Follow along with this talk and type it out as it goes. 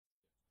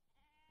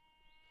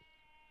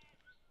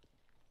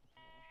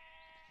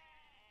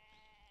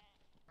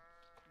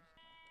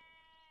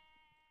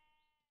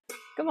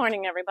Good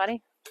morning,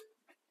 everybody.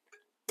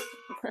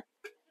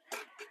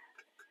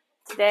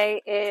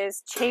 Today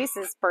is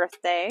Chase's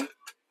birthday,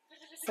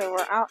 so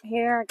we're out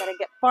here. I gotta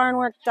get barn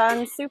work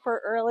done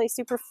super early,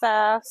 super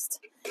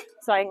fast,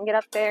 so I can get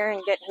up there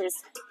and get his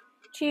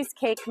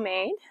cheesecake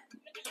made.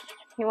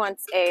 He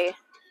wants a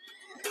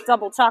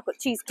double chocolate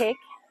cheesecake,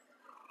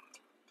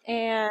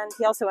 and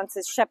he also wants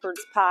his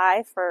shepherd's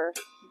pie for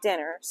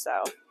dinner,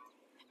 so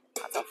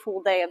that's a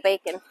full day of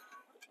bacon.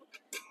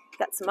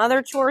 Got some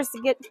other chores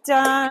to get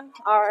done.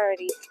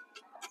 Already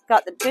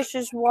got the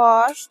dishes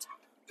washed.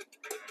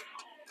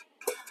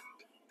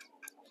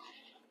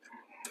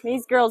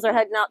 These girls are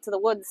heading out to the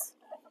woods,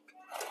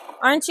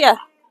 aren't you?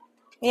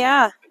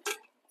 Yeah.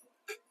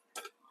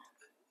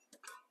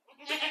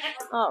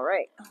 All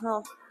right.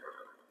 Well,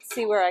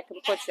 see where I can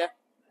put you.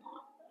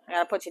 I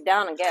gotta put you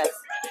down, I guess.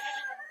 I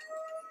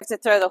have to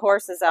throw the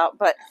horses out,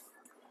 but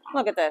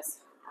look at this.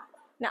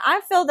 Now, I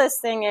fill this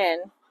thing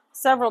in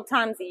several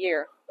times a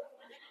year.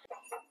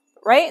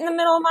 Right in the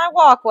middle of my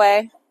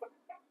walkway,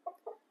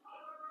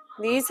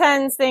 these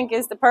hens think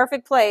is the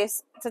perfect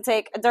place to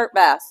take a dirt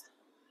bath.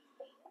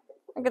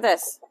 Look at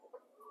this.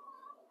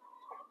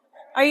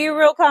 Are you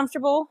real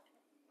comfortable?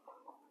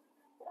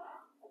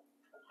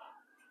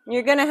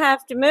 You're gonna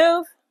have to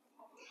move?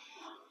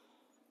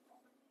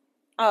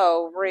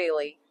 Oh,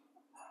 really?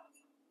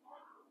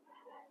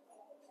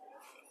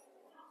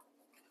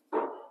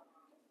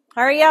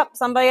 Hurry up,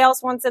 somebody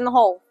else wants in the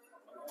hole.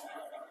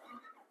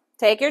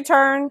 Take your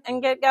turn and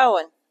get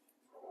going.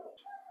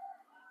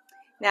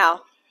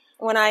 Now,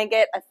 when I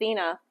get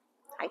Athena,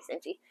 hi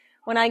Cindy,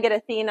 when I get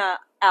Athena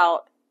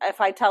out, if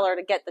I tell her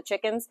to get the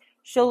chickens,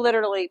 she'll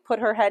literally put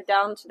her head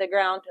down to the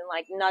ground and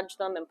like nudge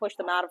them and push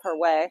them out of her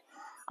way.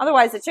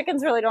 Otherwise, the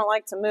chickens really don't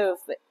like to move,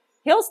 but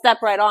he'll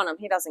step right on them.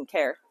 He doesn't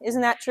care.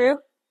 Isn't that true?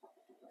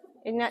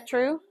 Isn't that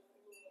true?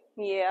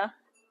 Yeah.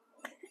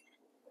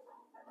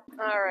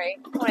 All right.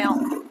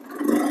 Well,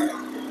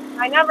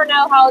 I never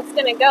know how it's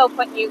going to go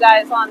putting you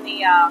guys on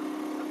the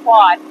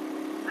quad.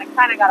 I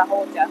kind of got to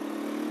hold you.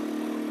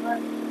 We're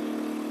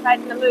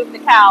heading to move the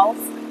cows.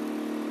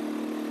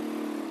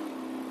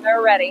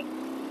 They're ready.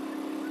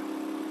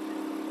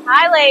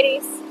 Hi,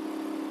 ladies.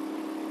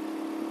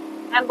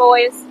 And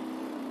boys.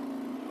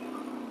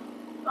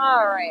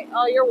 All right.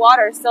 Oh, your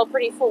water's still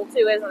pretty full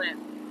too, isn't it?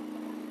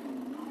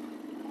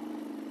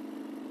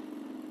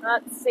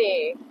 Let's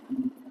see.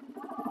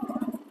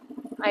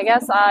 I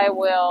guess I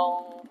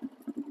will...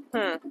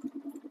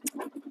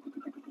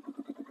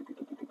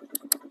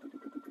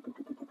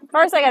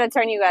 First, I gotta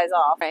turn you guys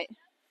off, right?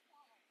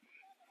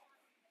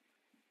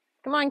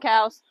 Come on,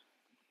 cows.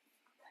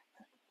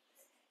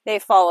 They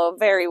follow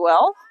very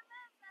well.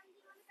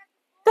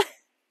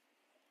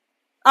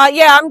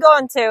 Yeah, I'm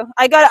going to.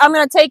 I'm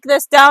gonna take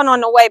this down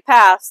on the way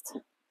past.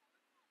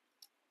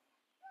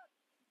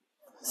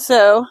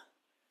 So,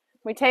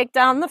 we take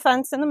down the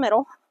fence in the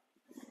middle.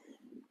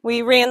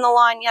 We ran the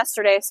line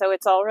yesterday, so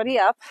it's already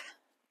up.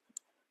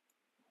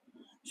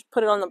 Just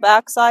put it on the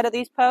back side of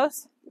these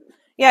posts.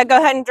 Yeah, go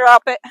ahead and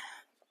drop it.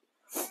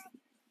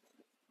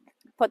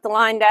 Put the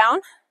line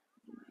down.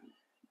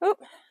 Oop.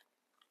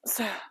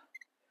 So,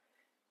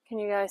 can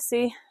you guys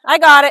see? I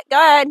got it. Go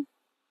ahead.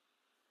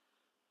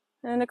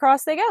 And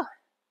across they go.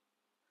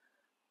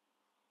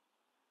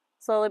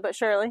 Slowly but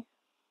surely.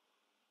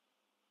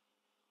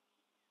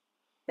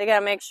 They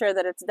gotta make sure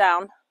that it's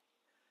down.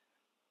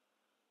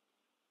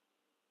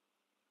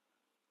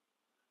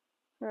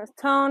 There's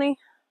Tony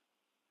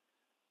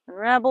and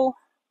Rebel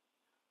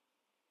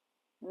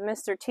and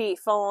Mr. T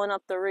following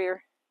up the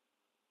rear.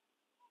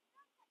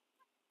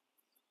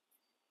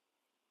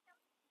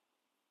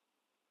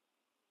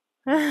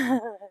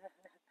 Okay.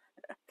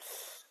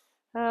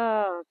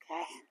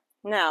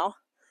 Now,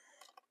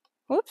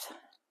 whoops.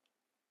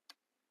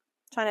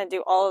 Trying to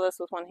do all of this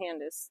with one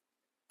hand is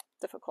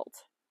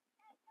difficult.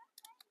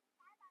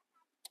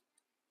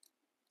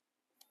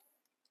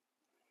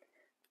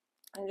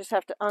 I just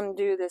have to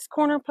undo this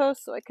corner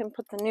post so I can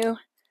put the new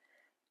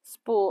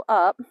spool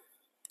up.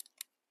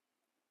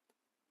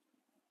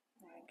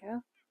 There we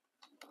go.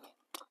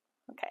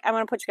 Okay, I'm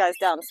going to put you guys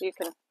down so you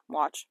can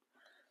watch,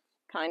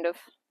 kind of.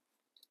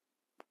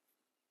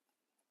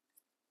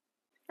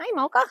 Hi,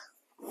 Mocha.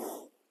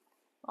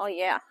 Oh,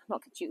 yeah.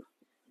 Look at you.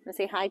 Want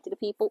to say hi to the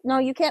people? No,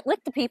 you can't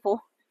lick the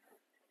people.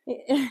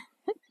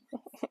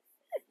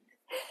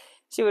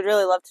 She would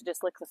really love to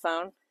just lick the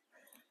phone.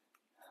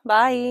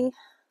 Bye.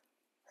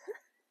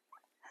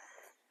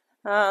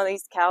 Oh,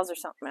 these cows are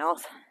something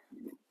else.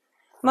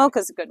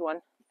 Mocha's a good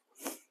one.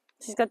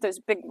 She's got those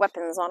big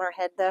weapons on her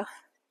head, though.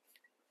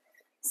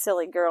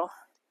 Silly girl.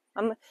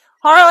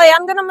 Harley,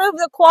 I'm going to move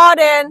the quad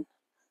in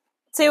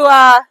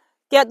to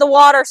get the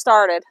water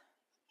started.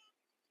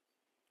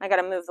 I got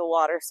to move the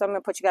water, so I'm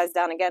going to put you guys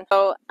down again.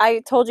 So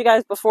I told you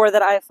guys before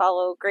that I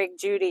follow Greg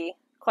Judy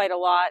quite a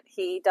lot.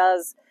 He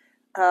does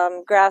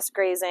grass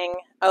grazing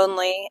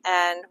only,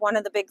 and one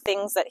of the big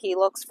things that he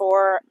looks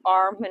for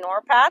are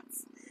manure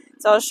pats.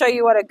 So I'll show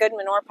you what a good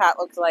manure pat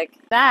looks like.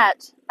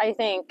 That, I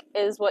think,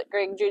 is what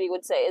Greg Judy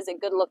would say is a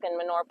good looking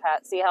manure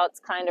pat. See how it's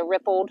kind of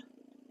rippled?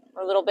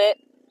 a little bit,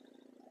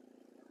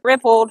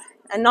 rippled,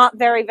 and not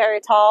very, very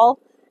tall,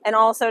 and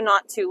also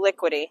not too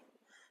liquidy.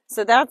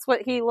 So that's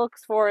what he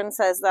looks for and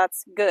says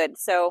that's good.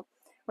 So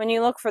when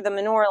you look for the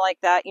manure like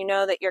that, you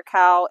know that your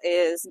cow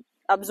is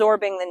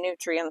absorbing the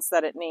nutrients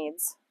that it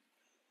needs.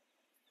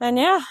 And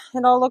yeah,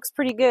 it all looks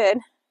pretty good.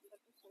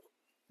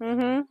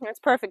 It's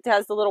perfect. It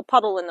has the little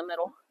puddle in the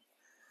middle.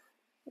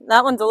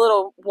 That one's a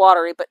little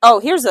watery, but oh,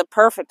 here's a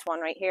perfect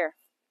one right here.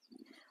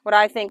 What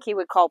I think he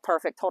would call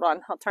perfect. Hold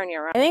on, I'll turn you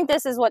around. I think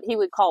this is what he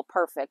would call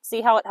perfect.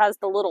 See how it has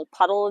the little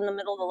puddle in the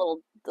middle,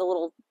 the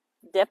little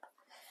dip,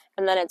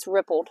 and then it's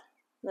rippled.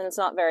 And it's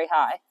not very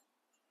high.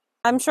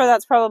 I'm sure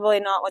that's probably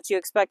not what you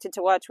expected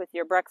to watch with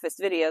your breakfast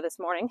video this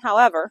morning.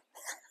 However,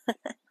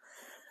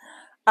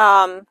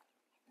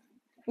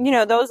 you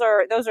know, those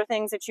are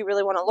things that you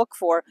really want to look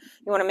for.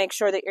 You want to make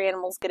sure that your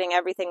animal's getting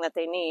everything that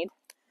they need.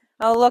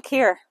 Oh, look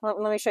here. Let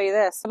me show you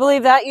this. I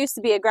believe that used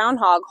to be a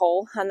groundhog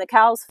hole, and the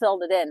cows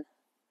filled it in.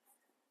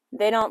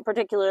 They don't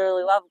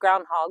particularly love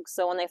groundhogs,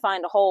 so when they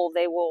find a hole,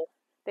 they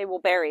will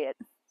bury it.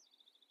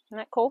 Isn't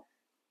that cool?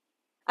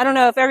 I don't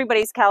know if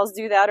everybody's cows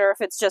do that or if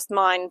it's just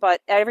mine,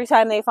 but every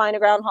time they find a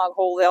groundhog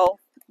hole,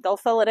 they'll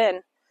fill it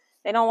in.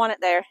 They don't want it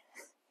there.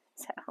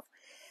 So,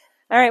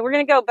 all right, we're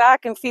going to go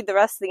back and feed the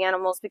rest of the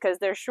animals because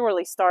they're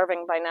surely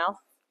starving by now.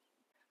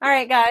 All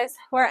right, guys,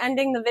 we're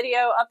ending the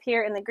video up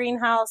here in the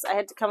greenhouse. I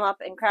had to come up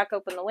and crack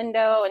open the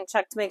window and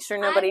check to make sure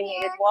nobody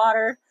needed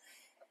water.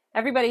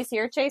 Everybody's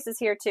here. Chase is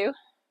here too,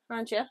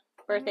 aren't you,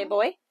 birthday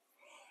boy?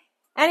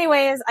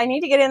 Anyways, I need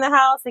to get in the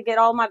house and get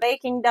all my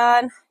baking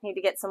done. Need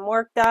to get some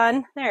work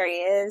done. There he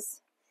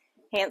is.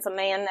 Handsome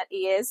man that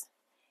he is.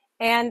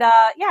 And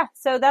yeah,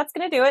 so that's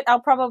going to do it.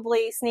 I'll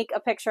probably sneak a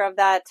picture of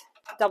that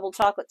double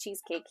chocolate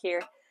cheesecake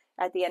here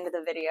at the end of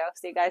the video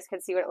so you guys can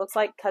see what it looks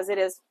like because it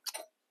is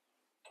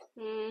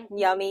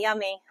yummy,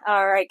 yummy.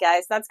 All right,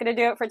 guys, that's going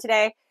to do it for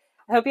today.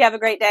 I hope you have a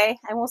great day,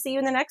 and we'll see you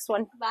in the next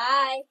one.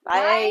 Bye.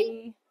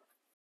 Bye.